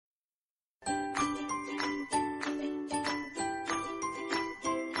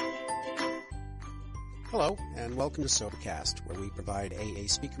Hello, and welcome to Sobercast, where we provide AA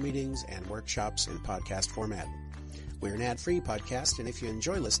speaker meetings and workshops in podcast format. We're an ad-free podcast, and if you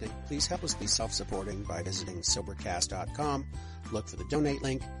enjoy listening, please help us be self-supporting by visiting Sobercast.com, look for the donate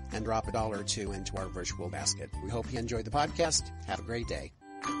link, and drop $1 or $2 into our virtual basket. We hope you enjoyed the podcast. Have a great day.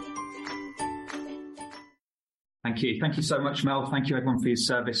 Thank you. Thank you so much, Mel. Thank you, everyone, for your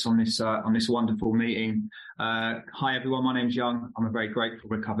service on this wonderful meeting. Hi, everyone. My name's Young. I'm a very grateful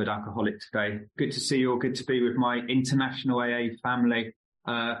recovered alcoholic today. Good to see you all. Good to be with my international AA family.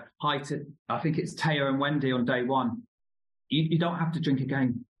 Hi to, I think it's Taya and Wendy on day one. You don't have to drink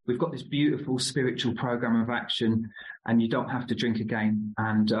again. We've got this beautiful spiritual program of action, and you don't have to drink again.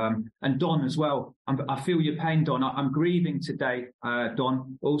 And Don as well. I feel your pain, Don. I'm grieving today,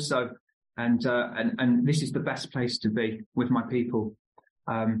 Don, also. And this is the best place to be with my people.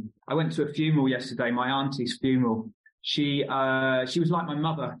 I went to a funeral yesterday, my auntie's funeral. She was like my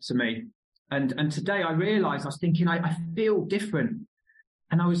mother to me. And today I realized, I was thinking, I feel different.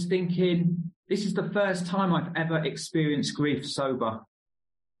 And I was thinking, this is the first time I've ever experienced grief sober,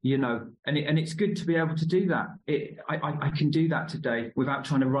 you know, and it's good to be able to do that. I can do that today without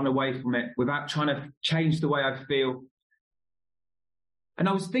trying to run away from it, without trying to change the way I feel. And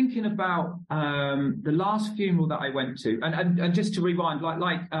I was thinking about the last funeral that I went to, and just to rewind,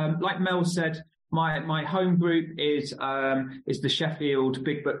 like Mel said, my home group is the Sheffield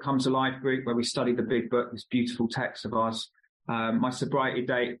Big Book Comes Alive group, where we study the Big Book, this beautiful text of ours. My sobriety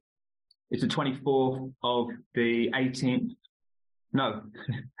date is the 24th of the 18th. No,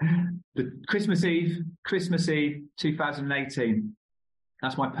 the Christmas Eve, 2018.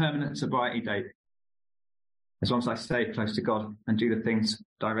 That's my permanent sobriety date. As long as I stay close to God and do the things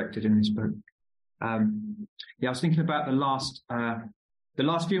directed in this book. I was thinking about the last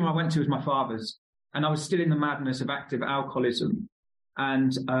funeral I went to was my father's, and I was still in the madness of active alcoholism.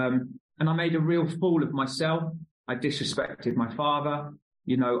 And I made a real fool of myself. I disrespected my father.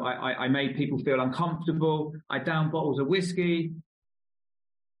 You know, I made people feel uncomfortable. I downed bottles of whiskey.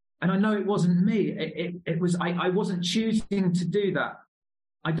 And I know it wasn't me. It was, I wasn't choosing to do that.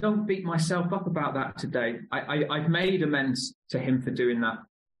 I don't beat myself up about that today. I've made amends to him for doing that.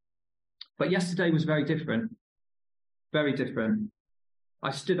 But yesterday was very different. Very different.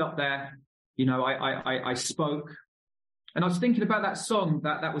 I stood up there, you know, I spoke. And I was thinking about that song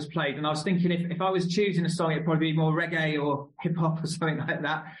that was played. And I was thinking if I was choosing a song, it'd probably be more reggae or hip hop or something like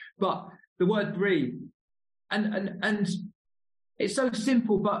that. But the word breathe. And it's so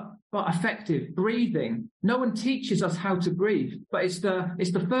simple, but effective. Breathing. No one teaches us how to breathe, but it's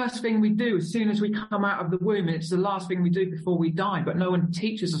the first thing we do as soon as we come out of the womb, and it's the last thing we do before we die. But no one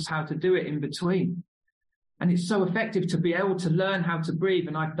teaches us how to do it in between. And it's so effective to be able to learn how to breathe.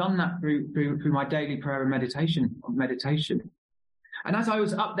 And I've done that through my daily prayer and meditation. And as I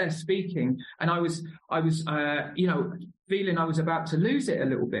was up there speaking, and I was feeling I was about to lose it a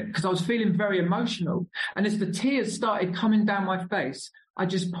little bit, because I was feeling very emotional. And as the tears started coming down my face, I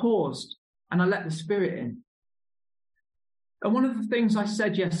just paused and I let the Spirit in. And one of the things I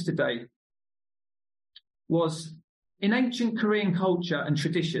said yesterday was, in ancient Korean culture and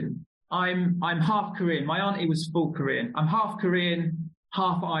tradition, I'm half Korean. My auntie was full Korean. I'm half Korean,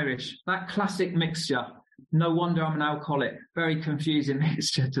 half Irish. That classic mixture. No wonder I'm an alcoholic. Very confusing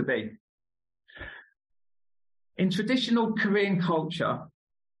mixture to be. In traditional Korean culture,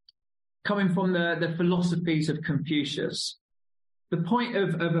 coming from the philosophies of Confucius, the point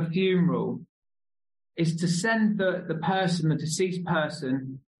of a funeral is to send the person, the deceased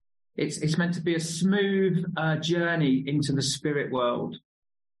person, it's meant to be a smooth journey into the spirit world.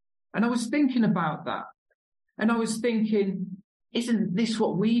 And I was thinking about that. And I was thinking, isn't this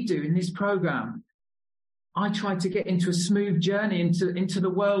what we do in this program? I try to get into a smooth journey into the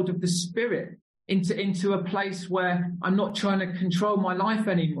world of the spirit, into a place where I'm not trying to control my life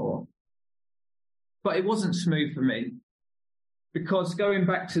anymore. But it wasn't smooth for me, because going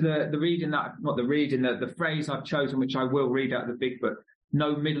back to the phrase I've chosen, which I will read out of the Big Book,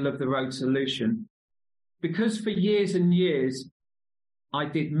 no middle of the road solution. Because for years and years, I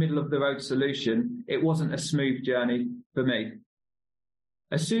did middle of the road solution, it wasn't a smooth journey for me.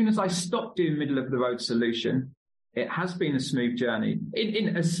 As soon as I stopped doing middle of the road solution, it has been a smooth journey,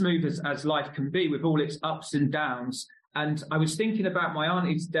 in as smooth as life can be, with all its ups and downs. And I was thinking about my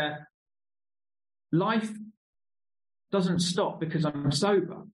auntie's death. Life doesn't stop because I'm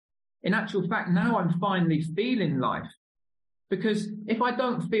sober. In actual fact, now I'm finally feeling life. Because if I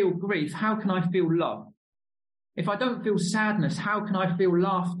don't feel grief, how can I feel love? If I don't feel sadness, how can I feel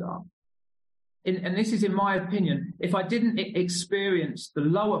laughter? And this is in my opinion, if I didn't experience the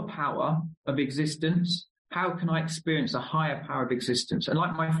lower power of existence how can I experience a higher power of existence? And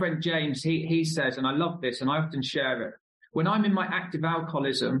like my friend James, he says, and I love this and I often share it, when I'm in my active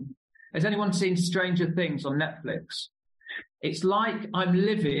alcoholism, has anyone seen Stranger Things on Netflix? It's like I'm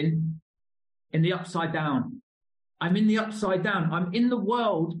living in the upside down. I'm in the upside down. I'm in the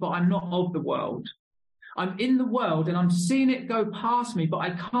world, but I'm not of the world. I'm in the world and I'm seeing it go past me, but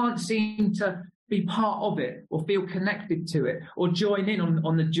I can't seem to be part of it or feel connected to it or join in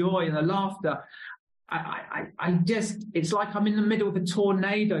on the joy and the laughter. It's like I'm in the middle of a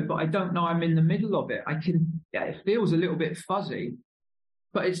tornado, but I don't know I'm in the middle of it. It feels a little bit fuzzy,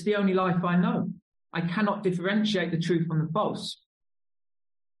 but it's the only life I know. I cannot differentiate the truth from the false.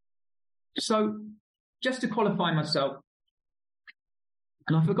 So just to qualify myself,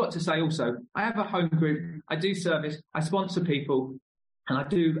 and I forgot to say also, I have a home group, I do service, I sponsor people, and I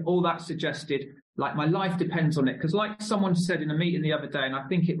do all that suggested, like my life depends on it. Because like someone said in a meeting the other day, and I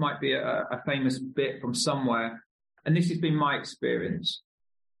think it might be a famous bit from somewhere, and this has been my experience.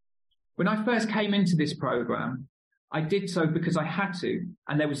 When I first came into this program, I did so because I had to,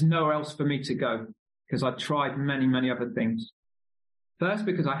 and there was nowhere else for me to go, because I tried many, many other things. First,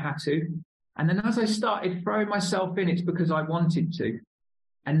 because I had to, and then as I started throwing myself in, it's because I wanted to.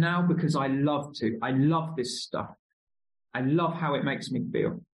 And now because I love to. I love this stuff. I love how it makes me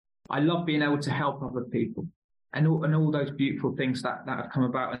feel. I love being able to help other people and all those beautiful things that have come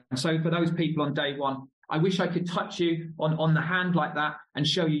about. And so for those people on day one, I wish I could touch you on the hand like that and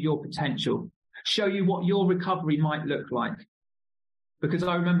show you your potential, show you what your recovery might look like. Because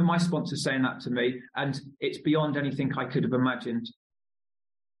I remember my sponsor saying that to me, and it's beyond anything I could have imagined.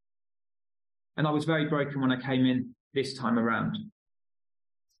 And I was very broken when I came in this time around.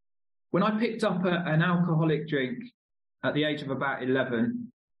 When I picked up an alcoholic drink at the age of about 11,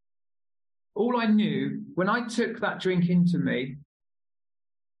 all I knew, when I took that drink into me,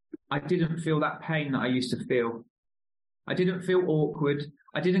 I didn't feel that pain that I used to feel. I didn't feel awkward.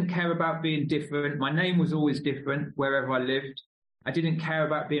 I didn't care about being different. My name was always different wherever I lived. I didn't care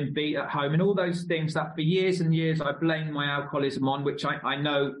about being beat at home and all those things that for years and years I blamed my alcoholism on, which I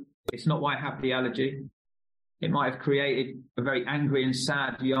know it's not why I have the allergy. It might have created a very angry and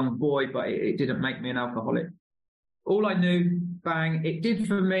sad young boy, but it didn't make me an alcoholic. All I knew, bang, it did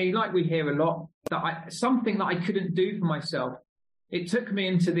for me, like we hear a lot, something that I couldn't do for myself. It took me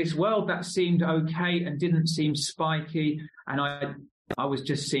into this world that seemed okay and didn't seem spiky, and I was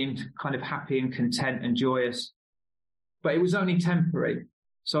just seemed kind of happy and content and joyous. But it was only temporary.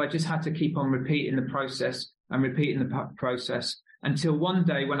 So I just had to keep on repeating the process and repeating the process until one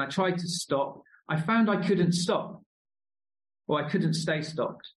day when I tried to stop, I found I couldn't stop, or I couldn't stay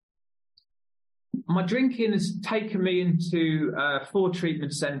stopped. My drinking has taken me into 4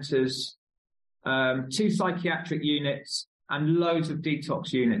 treatment centres, 2 psychiatric units, and loads of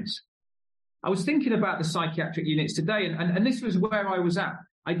detox units. I was thinking about the psychiatric units today, and this was where I was at.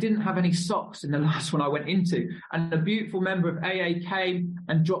 I didn't have any socks in the last one I went into, and a beautiful member of AA came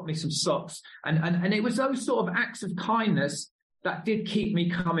and dropped me some socks. And it was those sort of acts of kindness that did keep me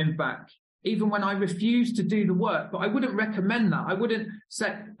coming back, even when I refused to do the work. But I wouldn't recommend that. I wouldn't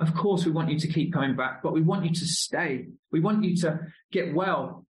say, of course, we want you to keep coming back, but we want you to stay. We want you to get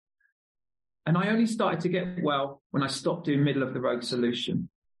well. And I only started to get well when I stopped doing middle of the road solution.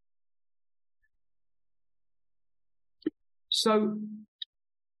 So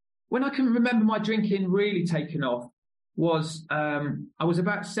when I can remember my drinking really taking off was, I was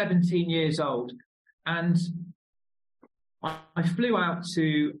about 17 years old, and I flew out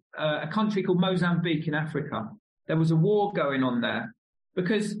to a country called Mozambique in Africa. There was a war going on there,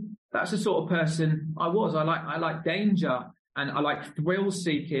 because that's the sort of person I was. I like danger and I like thrill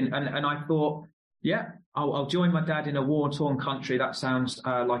seeking. And I thought, yeah, I'll join my dad in a war-torn country. That sounds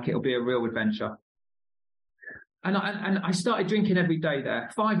like it'll be a real adventure. And I started drinking every day there.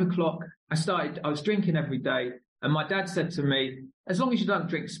 5 o'clock, I was drinking every day. And my dad said to me, as long as you don't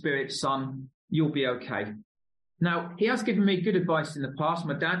drink spirits, son, you'll be okay. Now, he has given me good advice in the past,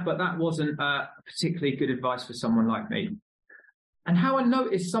 my dad, but that wasn't particularly good advice for someone like me. And how I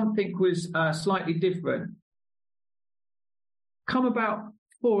noticed something was slightly different. Come about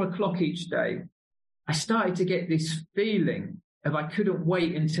 4 o'clock each day, I started to get this feeling of I couldn't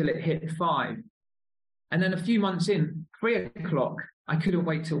wait until it hit 5. And then a few months in, 3 o'clock, I couldn't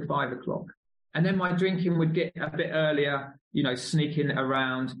wait till 5 o'clock. And then my drinking would get a bit earlier, sneaking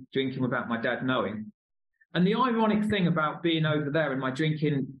around, drinking without my dad knowing. And the ironic thing about being over there and my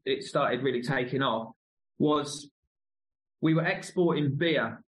drinking, it started really taking off, was we were exporting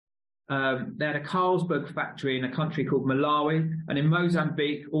beer. They had a Carlsberg factory in a country called Malawi, and in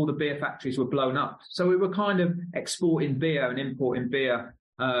Mozambique, all the beer factories were blown up. So we were kind of exporting beer and importing beer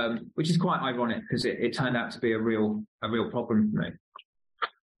which is quite ironic because it turned out to be a real problem for me.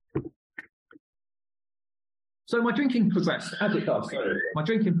 So my drinking progressed, as it does. My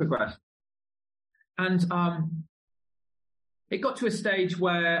drinking progressed. And it got to a stage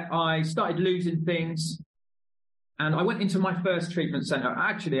where I started losing things. And I went into my first treatment centre.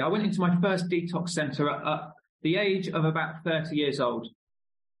 Actually, I went into my first detox centre at the age of about 30 years old.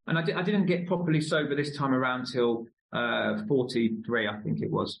 And I didn't get properly sober this time around till 43, I think it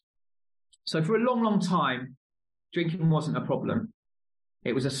was. So for a long, long time, drinking wasn't a problem.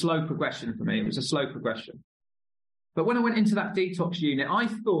 It was a slow progression for me. It was a slow progression. But when I went into that detox unit, I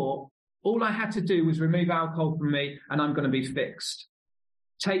thought all I had to do was remove alcohol from me and I'm going to be fixed.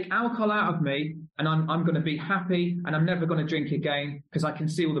 Take alcohol out of me and I'm going to be happy and I'm never going to drink again because I can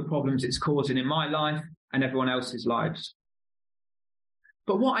see all the problems it's causing in my life and everyone else's lives.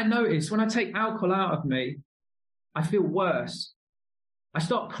 But what I noticed when I take alcohol out of me, I feel worse. I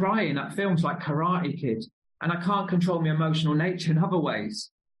start crying at films like Karate Kid and I can't control my emotional nature in other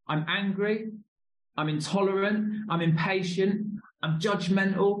ways. I'm angry. I'm intolerant, I'm impatient, I'm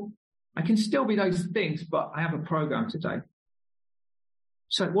judgmental. I can still be those things, but I have a program today.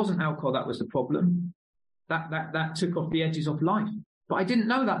 So it wasn't alcohol that was the problem. That took off the edges of life. But I didn't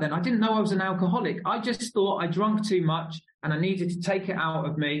know that then. I didn't know I was an alcoholic. I just thought I drank too much and I needed to take it out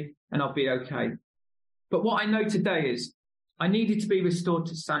of me and I'll be okay. But what I know today is I needed to be restored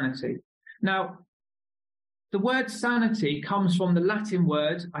to sanity. Now, the word sanity comes from the Latin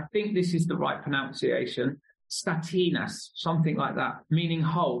word, I think this is the right pronunciation, statinas, something like that, meaning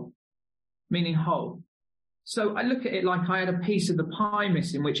whole. So I look at it like I had a piece of the pie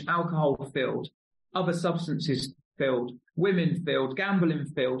missing, which alcohol filled, other substances filled, women filled, gambling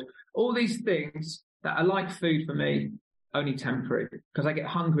filled, all these things that are like food for me, only temporary, because I get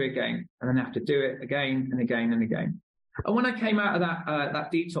hungry again and then have to do it again and again and again. And when I came out of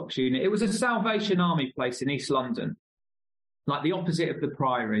that detox unit, it was a Salvation Army place in East London, like the opposite of the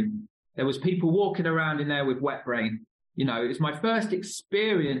Priory. There was people walking around in there with wet brain. You know, it was my first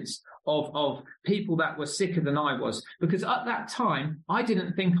experience of people that were sicker than I was, because at that time, I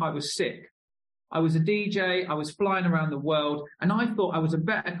didn't think I was sick. I was a DJ, I was flying around the world, and I thought I was a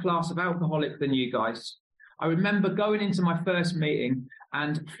better class of alcoholic than you guys. I remember going into my first meeting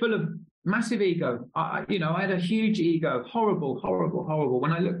and full of massive ego. I had a huge ego, horrible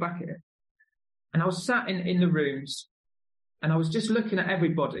when I look back at it. And I was sat in the rooms and I was just looking at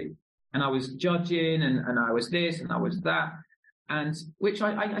everybody and I was judging and I was this and I was that, and which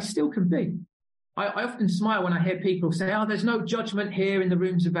I still can be. I often smile when I hear people say, oh, there's no judgment here in the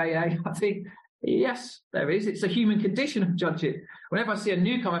rooms of AA. I think, yes, there is. It's a human condition of judging. Whenever I see a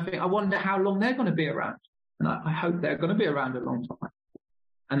newcomer, I think, I wonder how long they're going to be around. And I hope they're going to be around a long time.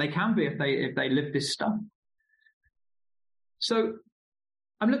 And they can be if they live this stuff. So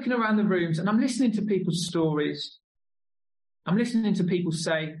I'm looking around the rooms and I'm listening to people's stories. I'm listening to people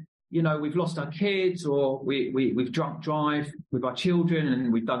say, you know, we've lost our kids, or we've drunk drive with our children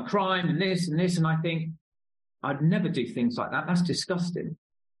and we've done crime and this and this. And I think, I'd never do things like that. That's disgusting.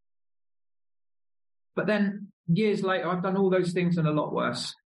 But then years later, I've done all those things and a lot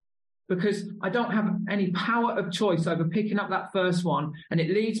worse. Because I don't have any power of choice over picking up that first one, and it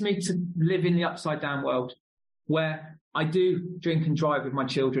leads me to live in the upside down world where I do drink and drive with my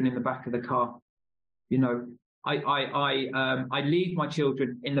children in the back of the car. You know, I leave my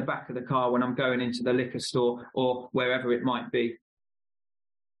children in the back of the car when I'm going into the liquor store or wherever it might be.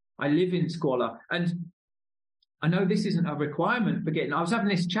 I live in squalor, and I know this isn't a requirement for getting. I was having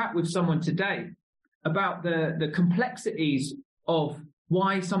this chat with someone today about the complexities of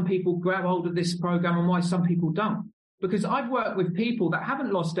why some people grab hold of this program and why some people don't. Because I've worked with people that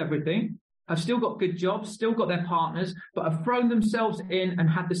haven't lost everything, have still got good jobs, still got their partners, but have thrown themselves in and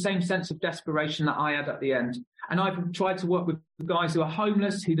had the same sense of desperation that I had at the end. And I've tried to work with guys who are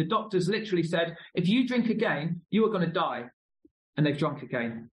homeless, who the doctors literally said, if you drink again, you are going to die. And they've drunk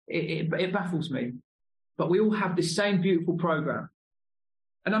again. It baffles me. But we all have this same beautiful program.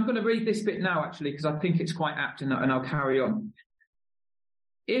 And I'm going to read this bit now, actually, because I think it's quite apt, and I'll carry on.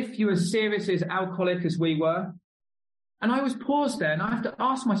 If you're as serious as alcoholic as we were, and I was paused there and I have to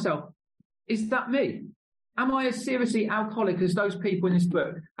ask myself, is that me? Am I as seriously alcoholic as those people in this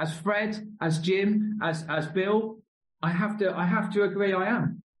book? As Fred, as Jim, as Bill? I have to agree I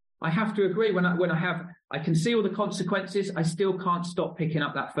am. I have to agree when I can see all the consequences, I still can't stop picking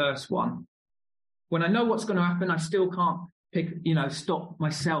up that first one. When I know what's going to happen, I still can't stop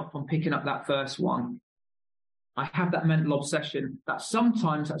myself from picking up that first one. I have that mental obsession that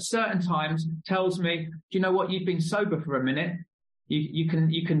sometimes, at certain times, tells me, do you know what? You've been sober for a minute. You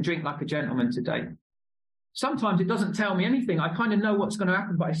can drink like a gentleman today. Sometimes it doesn't tell me anything. I kind of know what's going to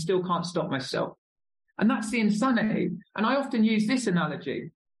happen, but I still can't stop myself. And that's the insanity. And I often use this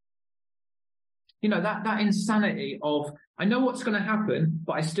analogy. You know, that insanity of, I know what's going to happen,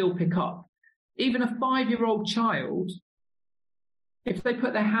 but I still pick up. Even a 5-year-old child, if they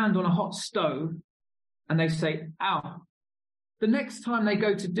put their hand on a hot stove and they say, ow, the next time they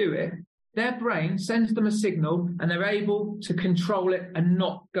go to do it, their brain sends them a signal and they're able to control it and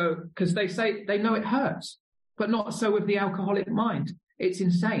not go, because they know it hurts, but not so with the alcoholic mind. It's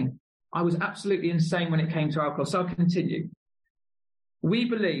insane. I was absolutely insane when it came to alcohol. So I'll continue. We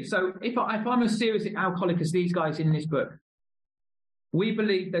believe, so if I'm as serious alcoholic as these guys in this book, we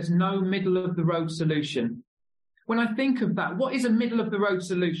believe there's no middle of the road solution. When I think of that, what is a middle of the road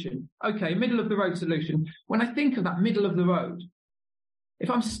solution? Okay, middle of the road solution. When I think of that middle of the road, if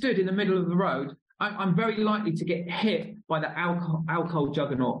I'm stood in the middle of the road, I'm very likely to get hit by the alcohol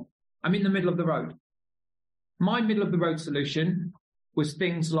juggernaut. I'm in the middle of the road. My middle of the road solution was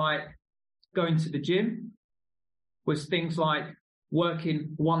things like going to the gym, was things like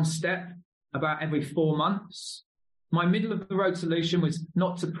working one step about every 4 months. My middle of the road solution was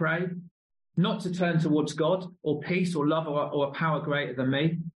not to pray, not to turn towards God or peace or love or a power greater than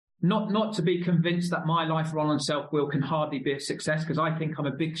me, not to be convinced that my life run on self-will can hardly be a success because I think I'm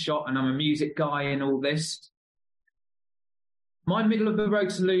a big shot and I'm a music guy and all this. My middle of the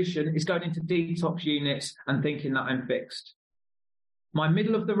road solution is going into detox units and thinking that I'm fixed. My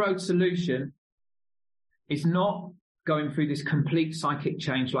middle of the road solution is not going through this complete psychic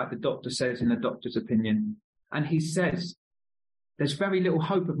change like the doctor says in the doctor's opinion. And he says, there's very little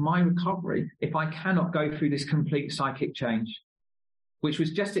hope of my recovery if I cannot go through this complete psychic change, which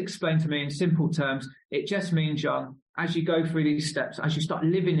was just explained to me in simple terms. It just means, John, as you go through these steps, as you start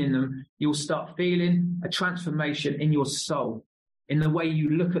living in them, you'll start feeling a transformation in your soul, in the way you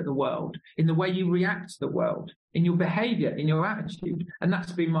look at the world, in the way you react to the world, in your behavior, in your attitude. And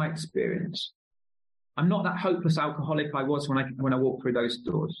that's been my experience. I'm not that hopeless alcoholic I was when I walked through those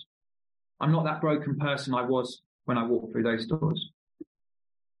doors. I'm not that broken person I was when I walked through those doors.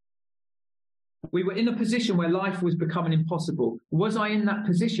 We were in a position where life was becoming impossible. Was I in that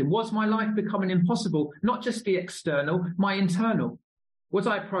position? Was my life becoming impossible? Not just the external, my internal. Was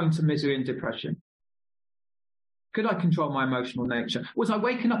I prone to misery and depression? Could I control my emotional nature? Was I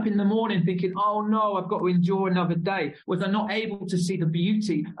waking up in the morning thinking, oh no, I've got to endure another day? Was I not able to see the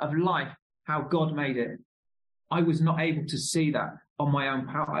beauty of life, how God made it? I was not able to see that on my own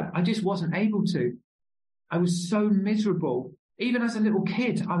power. I just wasn't able to. I was so miserable. Even as a little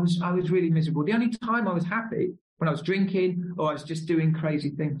kid, I was really miserable. The only time I was happy when I was drinking or I was just doing crazy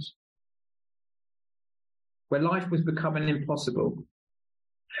things, where life was becoming impossible.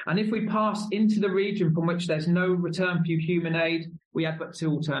 And if we pass into the region from which there's no return for human aid, we have but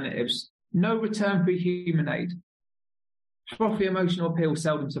two alternatives. No return for human aid. Frothy emotional appeal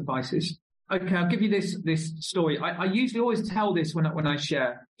seldom suffices. Okay, I'll give you this story. I usually always tell this when I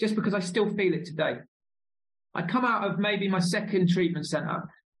share, just because I still feel it today. I come out of maybe my second treatment centre.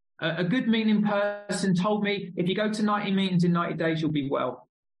 A good meaning person told me, if you go to 90 meetings in 90 days, you'll be well.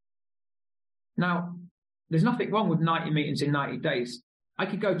 Now, there's nothing wrong with 90 meetings in 90 days. I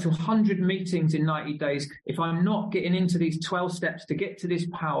could go to 100 meetings in 90 days. If I'm not getting into these 12 steps to get to this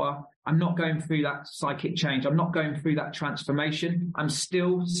power, I'm not going through that psychic change. I'm not going through that transformation. I'm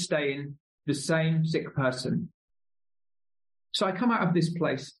still staying the same sick person. So I come out of this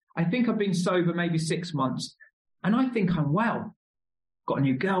place. I think I've been sober maybe 6 months, and I think I'm well. Got a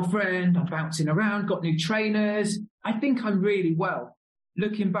new girlfriend, I'm bouncing around, got new trainers. I think I'm really well.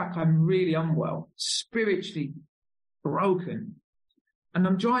 Looking back, I'm really unwell, spiritually broken. And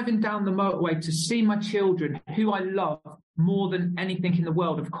I'm driving down the motorway to see my children, who I love more than anything in the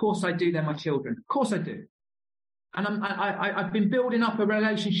world. Of course I do, they're my children. Of course I do. And I've been building up a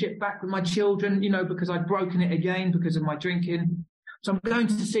relationship back with my children, because I've broken it again because of my drinking. So I'm going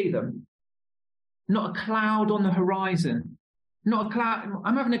to see them. Not a cloud on the horizon. Not a cloud.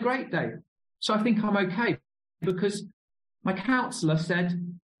 I'm having a great day. So I think I'm okay, because my counsellor said,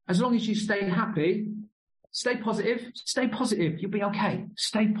 as long as you stay happy, stay positive, you'll be okay.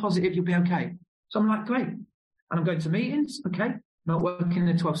 Stay positive, you'll be okay. So I'm like, great. And I'm going to meetings, okay. Not working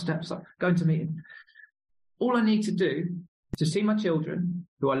the 12 steps, going to meetings. All I need to do to see my children,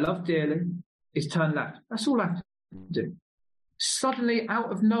 who I love dearly, is turn left. That's all I have to do. Suddenly,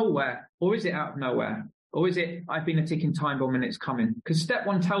 out of nowhere, or is it out of nowhere? Or is it, I've been a ticking time bomb and it's coming? Because step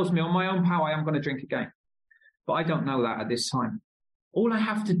one tells me on my own power, I'm going to drink again. But I don't know that at this time. All I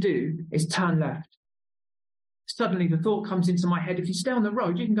have to do is turn left. Suddenly the thought comes into my head, if you stay on the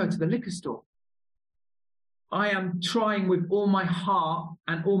road, you can go to the liquor store. I am trying with all my heart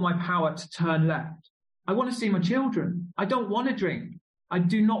and all my power to turn left. I want to see my children. I don't want to drink. I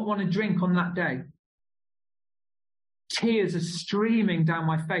do not want to drink on that day. Tears are streaming down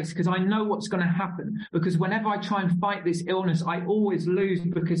my face because I know what's going to happen. Because whenever I try and fight this illness, I always lose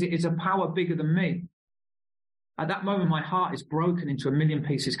because it is a power bigger than me. At that moment, my heart is broken into a million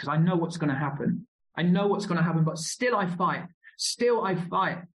pieces because I know what's going to happen. I know what's going to happen, but still I fight. Still I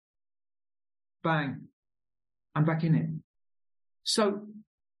fight. Bang. I'm back in it. So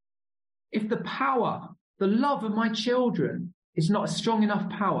if the power, the love of my children is not a strong enough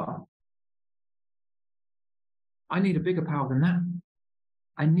power, I need a bigger power than that.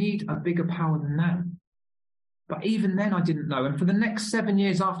 I need a bigger power than that. But even then I didn't know. And for the next 7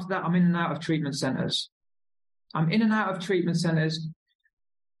 years after that, I'm in and out of treatment centres. I'm in and out of treatment centres.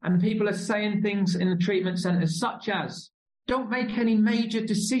 And people are saying things in the treatment centres such as, don't make any major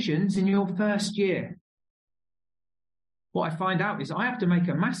decisions in your first year. What I find out is I have to make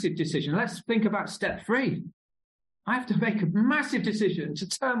a massive decision. Let's think about step 3. I have to make a massive decision to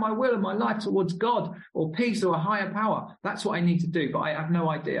turn my will and my life towards God or peace or a higher power. That's what I need to do, but I have no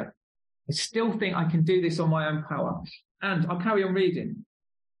idea. I still think I can do this on my own power. And I'll carry on reading.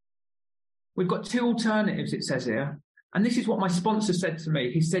 We've got 2 alternatives, it says here. And this is what my sponsor said to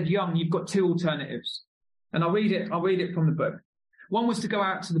me. He said, Young, you've got 2 alternatives. And I'll read it from the book. One was to go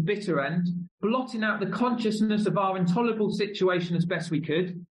out to the bitter end, blotting out the consciousness of our intolerable situation as best we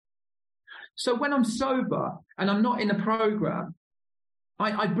could. So when I'm sober and I'm not in a program,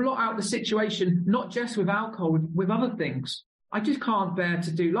 I blot out the situation, not just with alcohol, with other things. I just can't bear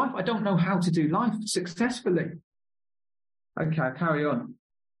to do life. I don't know how to do life successfully. Okay, I'll carry on.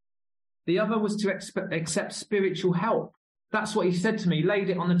 The other was to accept spiritual help. That's what he said to me. He laid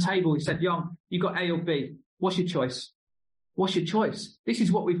it on the table. He said, Young, you got A or B. What's your choice? What's your choice? This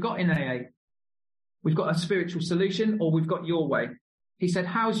is what we've got in AA. We've got a spiritual solution or we've got your way. He said,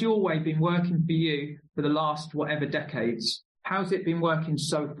 how's your way been working for you for the last whatever decades? How's it been working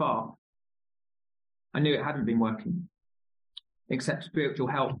so far? I knew it hadn't been working, except spiritual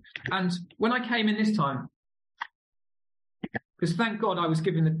help. And when I came in this time, because thank God I was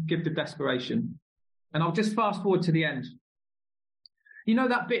given the gift of desperation. And I'll just fast forward to the end. You know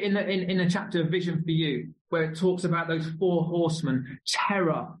that bit in the chapter of Vision for You, where it talks about those 4 horsemen,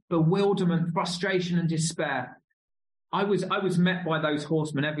 terror, bewilderment, frustration and despair. I was met by those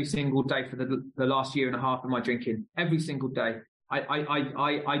horsemen every single day for the last year and a half of my drinking. Every single day.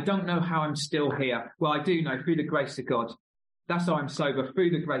 I don't know how I'm still here. Well, I do know, through the grace of God. That's how I'm sober,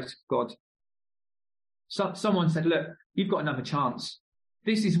 through the grace of God. So someone said, look, you've got another chance.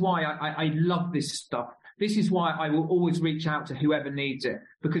 This is why I love this stuff. This is why I will always reach out to whoever needs it,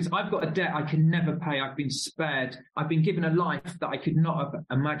 because I've got a debt I can never pay. I've been spared. I've been given a life that I could not have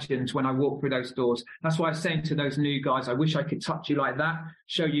imagined when I walked through those doors. That's why I was saying to those new guys, I wish I could touch you like that,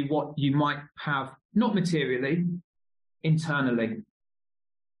 show you what you might have, not materially, internally.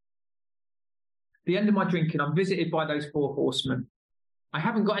 The end of my drinking, I'm visited by those 4 horsemen. I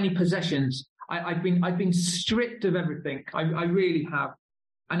haven't got any possessions. I've been stripped of everything. I really have.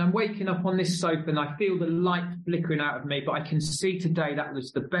 And I'm waking up on this sofa and I feel the light flickering out of me, but I can see today that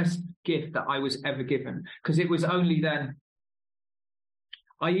was the best gift that I was ever given, because it was only then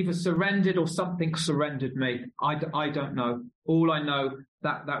I either surrendered or something surrendered me. I don't know. All I know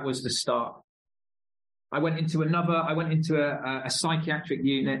that was the start. I went into a psychiatric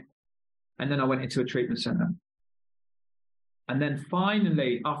unit, and then I went into a treatment centre. And then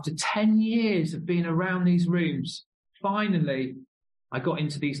finally, after 10 years of being around these rooms, finally, I got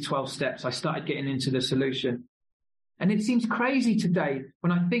into these 12 steps. I started getting into the solution. And it seems crazy today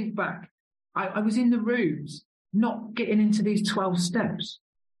when I think back. I was in the rooms, not getting into these 12 steps.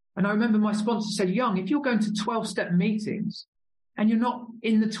 And I remember my sponsor said, Young, if you're going to 12-step meetings and you're not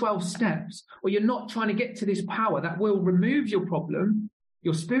in the 12 steps, or you're not trying to get to this power that will remove your problem,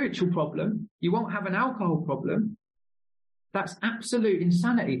 your spiritual problem, you won't have an alcohol problem. That's absolute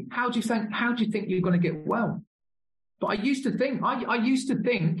insanity. How do you think you're going to get well? But I used to think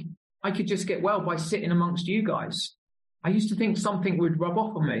I could just get well by sitting amongst you guys. I used to think something would rub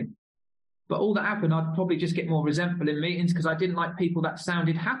off on me. But all that happened, I'd probably just get more resentful in meetings because I didn't like people that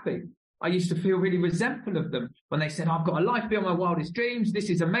sounded happy. I used to feel really resentful of them when they said, I've got a life beyond my wildest dreams. This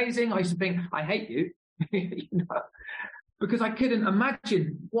is amazing. I used to think, I hate you. You know? Because I couldn't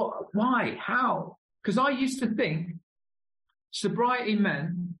imagine why, how. Because I used to think sobriety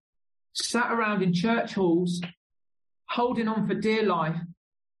men sat around in church halls, holding on for dear life,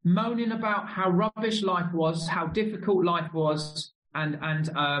 moaning about how rubbish life was, how difficult life was, and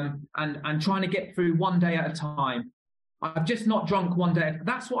trying to get through one day at a time. I've just not drunk one day.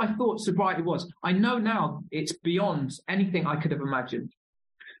 That's what I thought sobriety was. I know now it's beyond anything I could have imagined.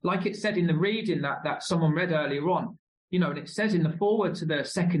 Like it said in the reading that someone read earlier on, and it says in the foreword to the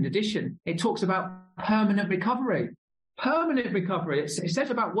second edition, it talks about permanent recovery. Permanent recovery. It says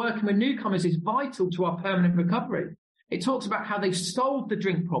about working with newcomers is vital to our permanent recovery. It talks about how they've solved the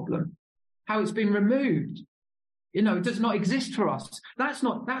drink problem, how it's been removed. It does not exist for us. That's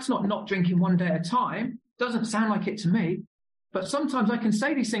not drinking one day at a time. Doesn't sound like it to me. But sometimes I can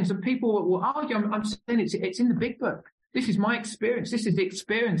say these things and people will argue. I'm saying it's in the big book. This is my experience. This is the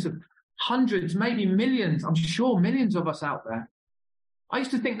experience of hundreds, maybe millions. I'm sure millions of us out there. I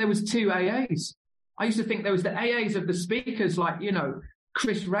used to think there was 2 AAs. I used to think there was the AAs of the speakers like,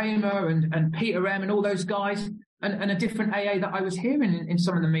 Chris Raymer and Peter M and all those guys, and a different AA that I was hearing in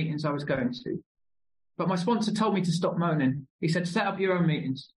some of the meetings I was going to. But my sponsor told me to stop moaning. He said, set up your own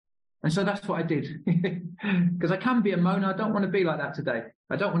meetings. And so that's what I did. Because I can be a moaner. I don't want to be like that today.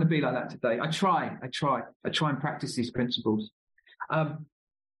 I try and practice these principles.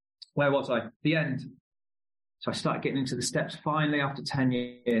 Where was I? The end. So I started getting into the steps finally after 10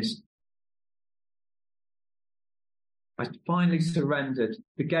 years. I finally surrendered.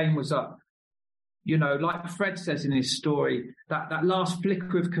 The game was up. Like Fred says in his story, that last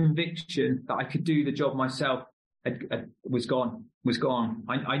flicker of conviction that I could do the job myself was gone.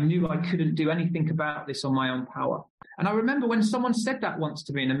 I knew I couldn't do anything about this on my own power. And I remember when someone said that once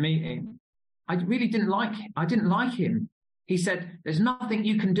to me in a meeting, I didn't like him. He said, there's nothing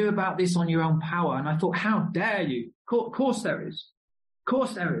you can do about this on your own power. And I thought, how dare you? Of course there is. Of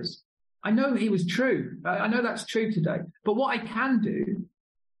course there is. I know he was true. I know that's true today. But what I can do,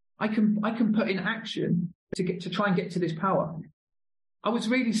 I can put in action to try and get to this power. I was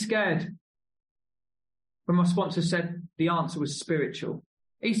really scared when my sponsor said the answer was spiritual.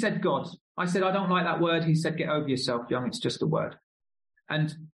 He said God. I said, I don't like that word. He said, get over yourself, young. It's just a word.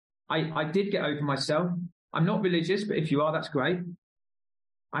 And I did get over myself. I'm not religious, but if you are, that's great.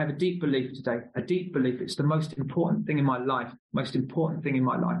 I have a deep belief today, a deep belief. It's the most important thing in my life,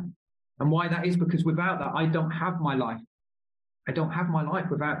 And why that is because without that, I don't have my life. I don't have my life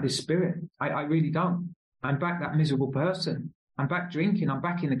without this spirit. I really don't. I'm back that miserable person. I'm back drinking. I'm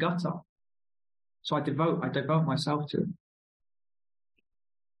back in the gutter. So I devote myself to it.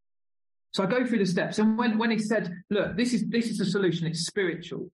 So I go through the steps. And when he said, look, this is the solution. It's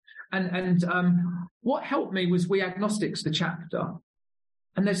spiritual. And what helped me was We Agnostics, the chapter.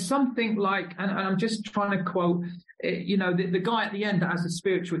 And there's something like, and I'm just trying to quote, the guy at the end that has a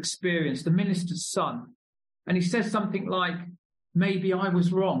spiritual experience, the minister's son. And he says something like, maybe I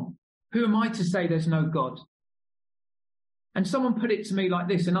was wrong. Who am I to say there's no God? And someone put it to me like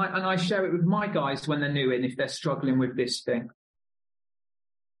this, and I share it with my guys when they're new in, if they're struggling with this thing.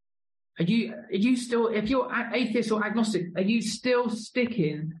 Are you still, if you're atheist or agnostic, are you still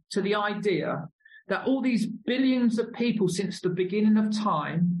sticking to the idea that all these billions of people since the beginning of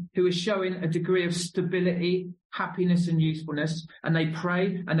time who are showing a degree of stability, happiness and usefulness, and they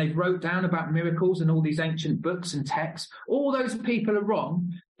pray and they wrote down about miracles and all these ancient books and texts, all those people are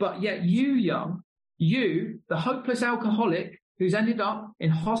wrong, but yet you, the hopeless alcoholic who's ended up in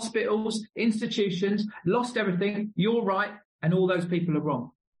hospitals, institutions, lost everything, you're right, and all those people are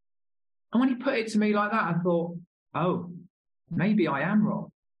wrong. And when he put it to me like that, I thought, oh, maybe I am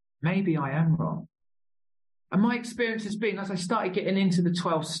wrong. And my experience has been, as I started getting into the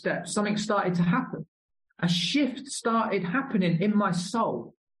 12 steps, something started to happen. A shift started happening in my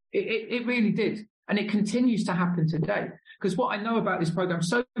soul. It really did. And it continues to happen today. Because what I know about this program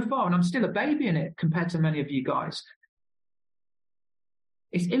so far, and I'm still a baby in it compared to many of you guys,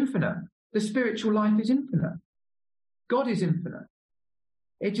 it's infinite. The spiritual life is infinite. God is infinite.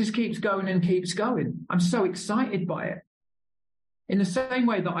 It just keeps going and keeps going. I'm so excited by it. In the same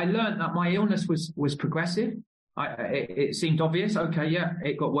way that I learned that my illness was progressive, it seemed obvious. Okay, yeah,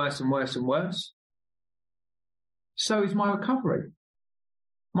 it got worse and worse and worse. So is my recovery.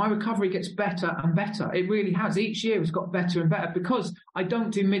 My recovery gets better and better. It really has. Each year it's got better and better because I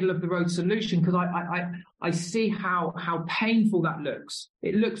don't do middle of the road solution because I see how painful that looks.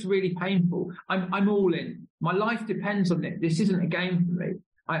 It looks really painful. I'm all in. My life depends on it. This isn't a game for me.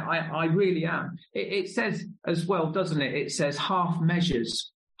 I really am. It says as well, doesn't it? It says half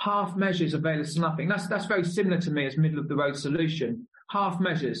measures. Half measures avail us nothing. That's very similar to me as middle of the road solution. Half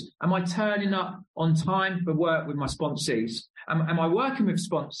measures. Am I turning up on time for work with my sponsees? Am I working with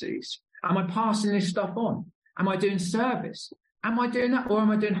sponsees? Am I passing this stuff on? Am I doing service? Am I doing that or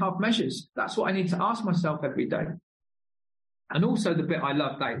am I doing half measures? That's what I need to ask myself every day. And also the bit I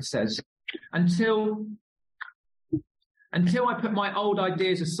love that it says, until I put my old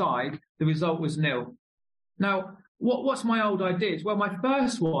ideas aside, the result was nil. Now, what's my old ideas? Well, my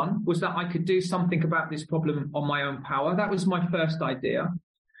first one was that I could do something about this problem on my own power. That was my first idea.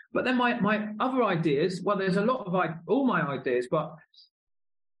 But then my other ideas, well, there's a lot of all my ideas, but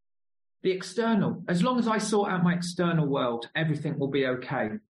the external, as long as I sort out my external world, everything will be okay.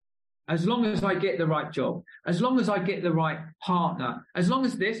 As long as I get the right job, as long as I get the right partner, as long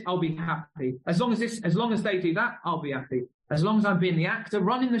as this, I'll be happy. As long as they do that, I'll be happy. As long as I'm being the actor,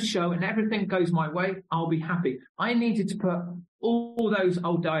 running the show, and everything goes my way, I'll be happy. I needed to put all those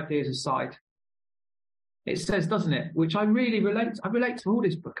old ideas aside. It says, doesn't it? Which I really relate. I relate to all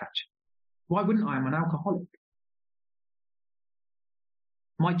this book, actually. Why wouldn't I? I'm an alcoholic.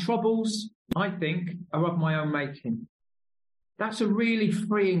 My troubles, I think, are of my own making. That's a really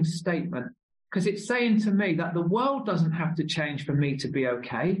freeing statement, because it's saying to me that the world doesn't have to change for me to be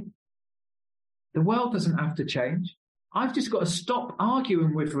okay. The world doesn't have to change. I've just got to stop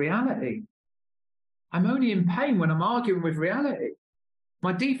arguing with reality. I'm only in pain when I'm arguing with reality.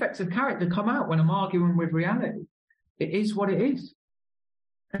 My defects of character come out when I'm arguing with reality. It is what it is.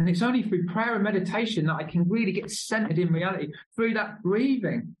 And it's only through prayer and meditation that I can really get centered in reality. Through that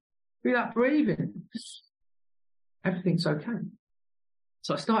breathing. Everything's okay.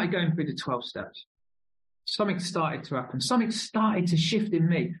 So I started going through the 12 steps. Something started to happen. Something started to shift in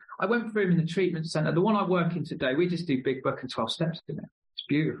me. I went through them in the treatment centre. The one I work in today, we just do big book and 12 steps in it. It's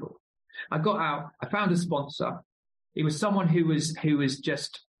beautiful. I got out. I found a sponsor. He was someone who was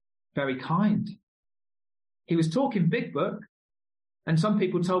just very kind. He was talking big book, and some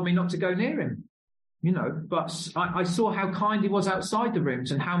people told me not to go near him. But I saw how kind he was outside the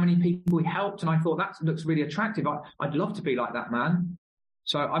rooms and how many people he helped, and I thought that looks really attractive. I'd love to be like that man.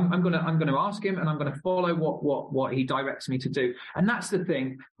 So I'm going to ask him, and I'm going to follow what he directs me to do. And that's the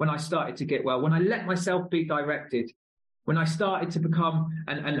thing. When I started to get well, when I let myself be directed, when I started to become,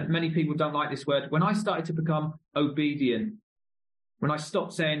 and many people don't like this word, when I started to become obedient, when I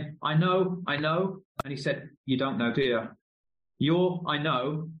stopped saying I know, and he said, you don't know, do you? Your I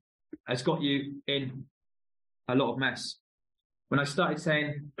know has got you in a lot of mess. When I started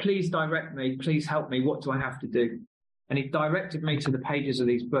saying, please direct me, please help me, what do I have to do? And he directed me to the pages of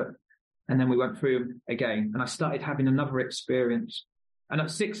these books. And then we went through them again. And I started having another experience. And at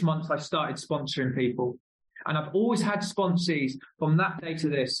 6 months, I started sponsoring people. And I've always had sponsees from that day to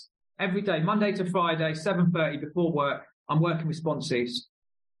this. Every day, Monday to Friday, 7:30 before work, I'm working with sponsees,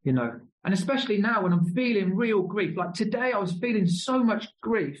 And especially now when I'm feeling real grief. Like today, I was feeling so much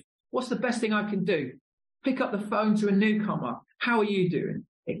grief. What's the best thing I can do? Pick up the phone to a newcomer. How are you doing?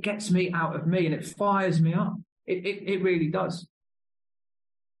 It gets me out of me and it fires me up. It really does.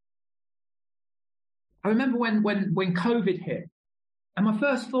 I remember when COVID hit, and my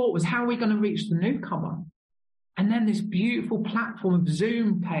first thought was, how are we going to reach the newcomer? And then this beautiful platform of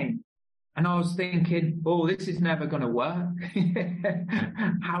Zoom came. And I was thinking, oh, this is never going to work.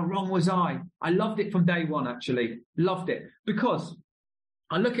 How wrong was I? I loved it from day one, actually. Loved it. Because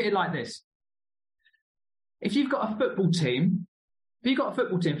I look at it like this. If you've got a football team, think of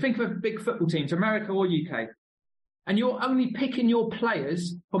a big football team to America or UK, and you're only picking your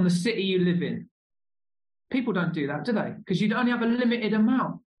players from the city you live in. People don't do that, do they? Because you only have a limited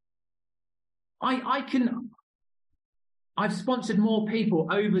amount. I've sponsored more people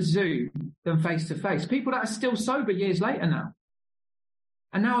over Zoom than face-to-face. People that are still sober years later now.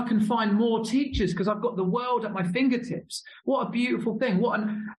 And now I can find more teachers because I've got the world at my fingertips. What a beautiful thing. What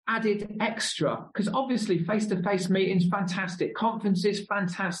an added extra. Because obviously face-to-face meetings, fantastic. Conferences,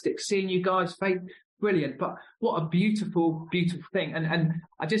 fantastic. Seeing you guys, brilliant. But what a beautiful, beautiful thing. And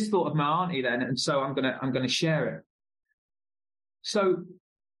I just thought of my auntie then. And so I'm gonna share it. So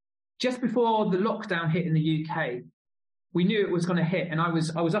just before the lockdown hit in the UK, we knew it was going to hit, and I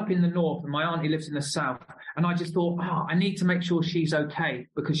was up in the north, and my auntie lives in the south, and I just thought, I need to make sure she's okay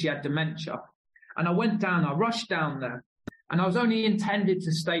because she had dementia. And I rushed down there, and I was only intended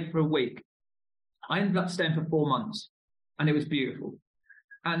to stay for a week. I ended up staying for 4 months, and it was beautiful.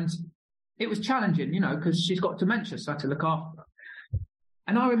 And it was challenging, because she's got dementia, so I had to look after her.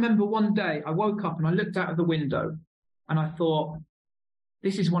 And I remember one day I woke up and I looked out of the window, and I thought,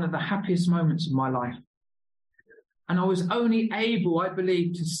 this is one of the happiest moments of my life. And I was only able, I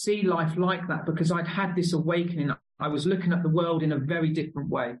believe, to see life like that because I'd had this awakening. I was looking at the world in a very different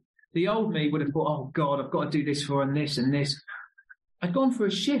way. The old me would have thought, oh, God, I've got to do this for and this and this. I'd gone for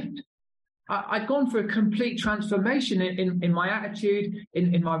a shift. I'd gone for a complete transformation in my attitude,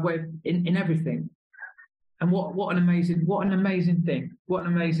 in my way, in everything. And what an amazing thing. What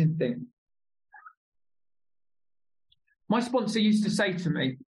an amazing thing. My sponsor used to say to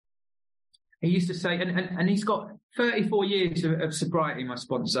me, and he's got 34 years of sobriety, my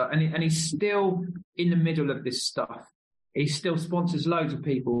sponsor, and he's still in the middle of this stuff. He still sponsors loads of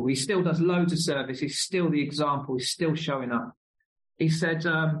people. He still does loads of service. He's still the example. He's still showing up. He said,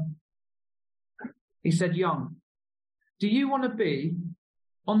 Young, do you want to be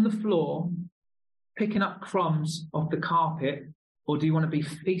on the floor picking up crumbs off the carpet, or do you want to be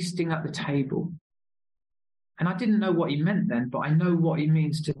feasting at the table? And I didn't know what he meant then, but I know what he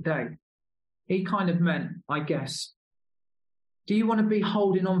means today. He kind of meant, I guess, do you want to be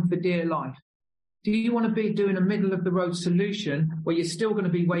holding on for dear life? Do you want to be doing a middle of the road solution where you're still going to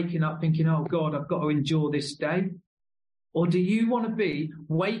be waking up thinking, oh God, I've got to endure this day? Or do you want to be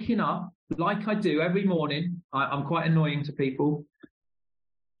waking up like I do every morning? I'm quite annoying to people.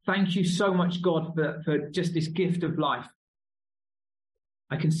 Thank you so much, God, for just this gift of life.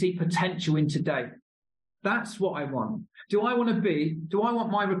 I can see potential in today. That's what I want. Do I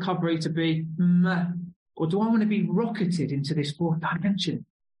want my recovery to be meh, or do I want to be rocketed into this fourth dimension?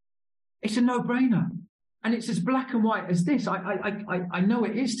 It's a no-brainer. And it's as black and white as this. I know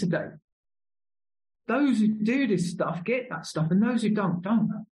it is today. Those who do this stuff get that stuff, and those who don't.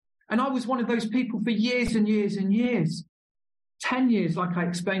 And I was one of those people for years and years and years. 10 years, like I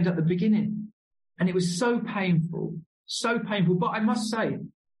explained at the beginning. And it was so painful. But I must say,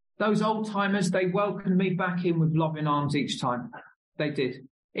 those old-timers, they welcomed me back in with loving arms each time. They did.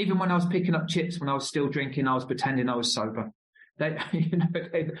 Even when I was picking up chips, when I was still drinking, I was pretending I was sober. They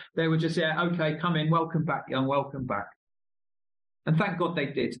were just, yeah, okay, come in, welcome back, young, welcome back. And thank God they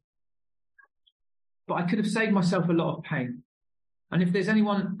did. But I could have saved myself a lot of pain. And if there's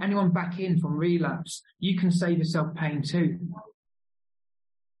anyone back in from relapse, you can save yourself pain too.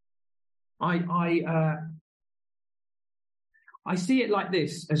 I see it like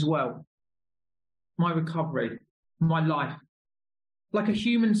this as well. My recovery, my life, like a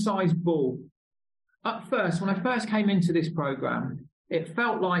human-sized ball. At first, when I first came into this program, it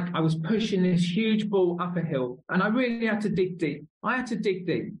felt like I was pushing this huge ball up a hill, and I really had to dig deep.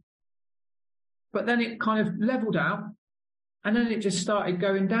 But then it kind of leveled out, and then it just started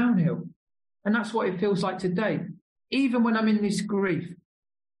going downhill. And that's what it feels like today. Even when I'm in this grief,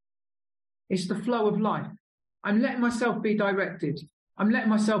 it's the flow of life. I'm letting myself be directed.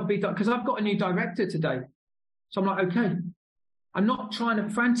 Because I've got a new director today. So I'm like, okay, I'm not trying to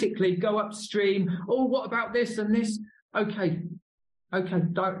frantically go upstream. Oh, what about this and this? Okay,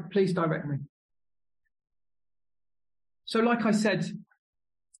 please direct me. So like I said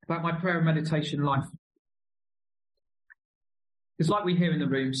about my prayer and meditation life, it's like we hear in the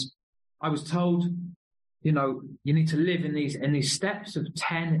rooms. I was told, you need to live in these steps of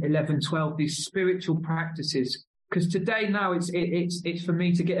 10, 11, 12, these spiritual practices. Because today now it's for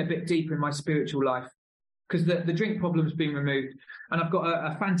me to get a bit deeper in my spiritual life. Because the drink problem's been removed. And I've got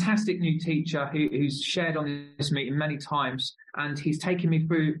a fantastic new teacher who's shared on this meeting many times. And he's taken me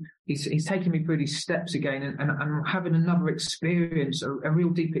through these steps again, and I'm having another experience, a real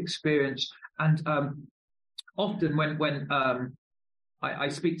deep experience. And often when I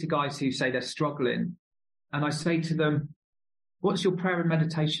speak to guys who say they're struggling, and I say to them, what's your prayer and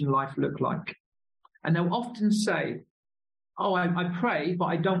meditation life look like? And they'll often say, oh, I pray, but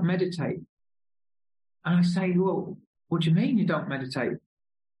I don't meditate. And I say, well, what do you mean you don't meditate?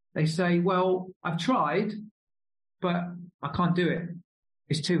 They say, well, I've tried, but I can't do it.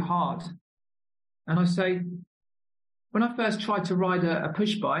 It's too hard. And I say, when I first tried to ride a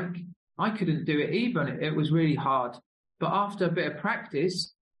push bike, I couldn't do it either. It was really hard. But after a bit of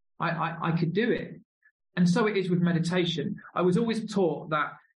practice, I could do it. And so it is with meditation. I was always taught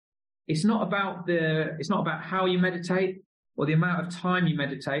that it's not about how you meditate or the amount of time you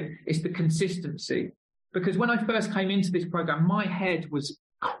meditate. It's the consistency. Because when I first came into this program, my head was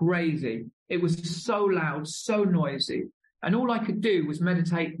crazy. It was so loud, so noisy. And all I could do was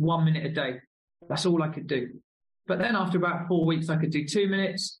meditate 1 minute a day. That's all I could do. But then after about 4 weeks, I could do 2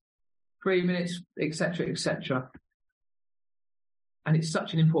 minutes, 3 minutes, etc., etc. And it's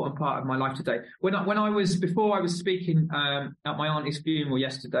such an important part of my life today. Before I was speaking at my auntie's funeral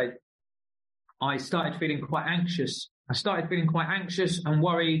yesterday, I started feeling quite anxious. And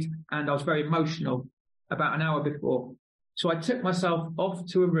worried, and I was very emotional about an hour before. So I took myself off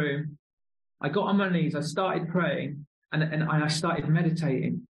to a room. I got on my knees. I started praying, and I started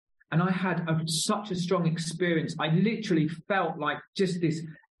meditating. And I had such a strong experience. I literally felt like just this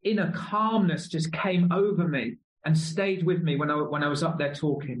inner calmness just came over me and stayed with me when I was up there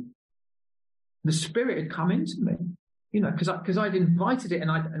talking. The Spirit had come into me, because I'd invited it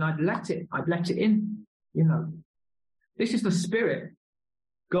and I'd let it in, This is the Spirit,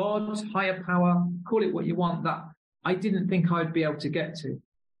 God, higher power, call it what you want, that I didn't think I'd be able to get to.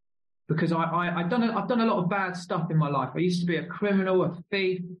 Because I've done a lot of bad stuff in my life. I used to be a criminal, a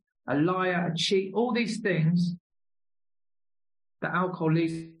thief, a liar, a cheat, all these things. That alcohol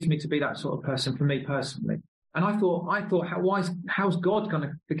leads me to be that sort of person for me personally. And I thought, how's God going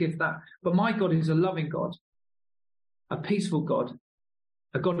to forgive that? But my God is a loving God, a peaceful God,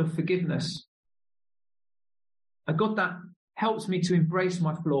 a God of forgiveness, a God that helps me to embrace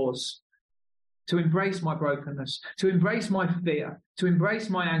my flaws, to embrace my brokenness, to embrace my fear, to embrace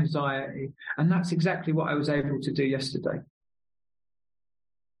my anxiety. And that's exactly what I was able to do yesterday.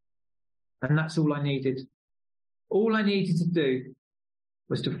 And that's all I needed. All I needed to do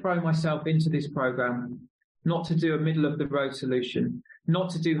was to throw myself into this program, not to do a middle-of-the-road solution, not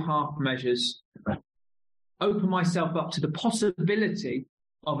to do half measures, open myself up to the possibility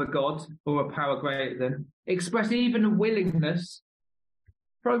of a God or a power greater than, express even a willingness,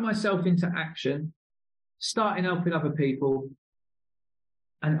 throw myself into action, starting helping other people,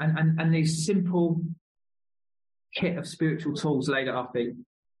 and these simple kit of spiritual tools laid at our feet,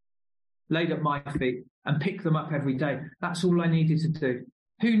 laid at my feet, and pick them up every day. That's all I needed to do.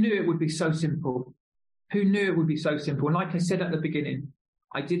 Who knew it would be so simple? Who knew it would be so simple? And like I said at the beginning,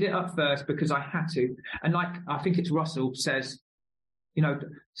 I did it at first because I had to. And like, I think it's Russell says,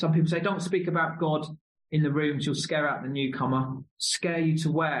 some people say, don't speak about God in the rooms, you'll scare out the newcomer. Scare you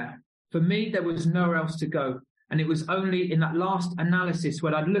to where? For me, there was nowhere else to go. And it was only in that last analysis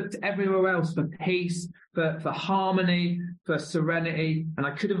when I'd looked everywhere else for peace, for harmony, for serenity, and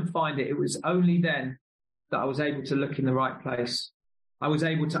I couldn't find it. It was only then that I was able to look in the right place. I was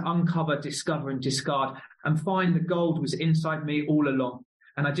able to uncover, discover, and discard and find the gold was inside me all along.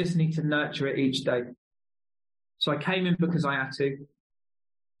 And I just need to nurture it each day. So I came in because I had to,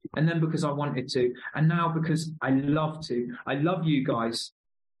 and then because I wanted to, and now because I love to. I love you guys.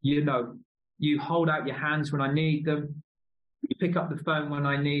 You hold out your hands when I need them. You pick up the phone when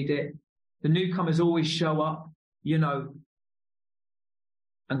I need it. The newcomers always show up, and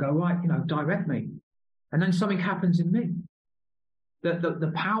go, right, direct me. And then something happens in me.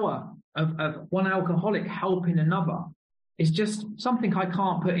 The power of one alcoholic helping another is just something I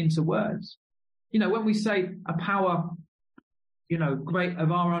can't put into words. When we say a power, great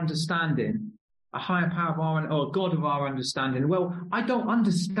of our understanding, a higher power of or God of our understanding. Well, I don't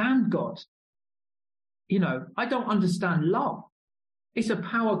understand God. I don't understand love. It's a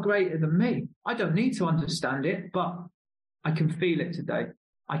power greater than me. I don't need to understand it, but I can feel it today.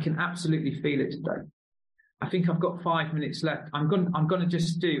 I can absolutely feel it today. I think I've got 5 minutes left. I'm going to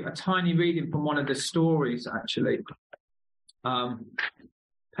just do a tiny reading from one of the stories, actually.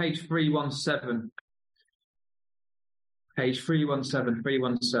 Page 317. Page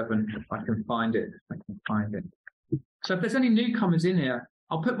 317. If I can find it. So if there's any newcomers in here,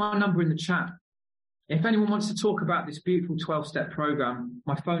 I'll put my number in the chat. If anyone wants to talk about this beautiful 12-step program,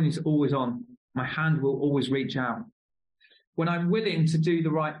 my phone is always on. My hand will always reach out. When I'm willing to do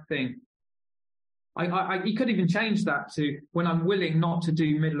the right thing, you could even change that to when I'm willing not to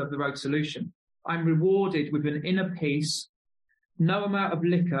do middle-of-the-road solution. I'm rewarded with an inner peace no amount of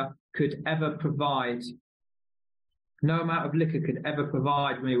liquor could ever provide. No amount of liquor could ever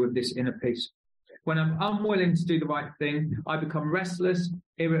provide me with this inner peace. When I'm unwilling to do the right thing, I become restless,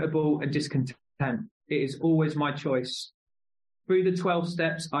 irritable, and discontent. It is always my choice. Through the 12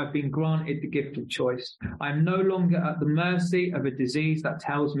 steps, I've been granted the gift of choice. I am no longer at the mercy of a disease that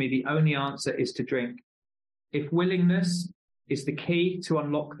tells me the only answer is to drink. If willingness is the key to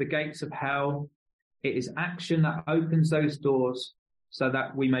unlock the gates of hell, it is action that opens those doors so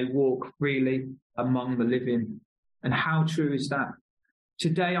that we may walk freely among the living. And how true is that?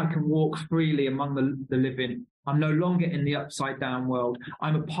 Today I can walk freely among the living. I'm no longer in the upside down world.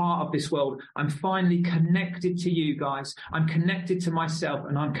 I'm a part of this world. I'm finally connected to you guys. I'm connected to myself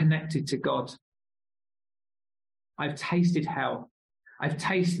and I'm connected to God. I've tasted hell. I've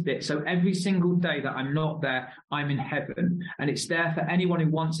tasted it. So every single day that I'm not there, I'm in heaven. And it's there for anyone who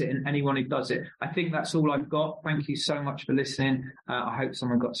wants it and anyone who does it. I think that's all I've got. Thank you so much for listening. I hope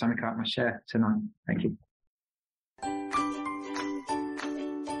someone got something out of my share tonight. Thank you.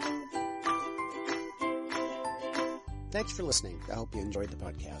 Thanks for listening. I hope you enjoyed the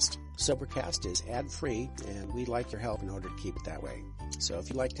podcast. Sobercast is ad-free, and we'd like your help in order to keep it that way. So if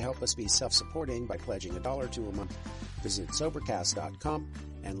you'd like to help us be self-supporting by pledging $1 or $2 a month, visit Sobercast.com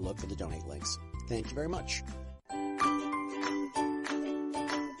and look for the donate links. Thank you very much.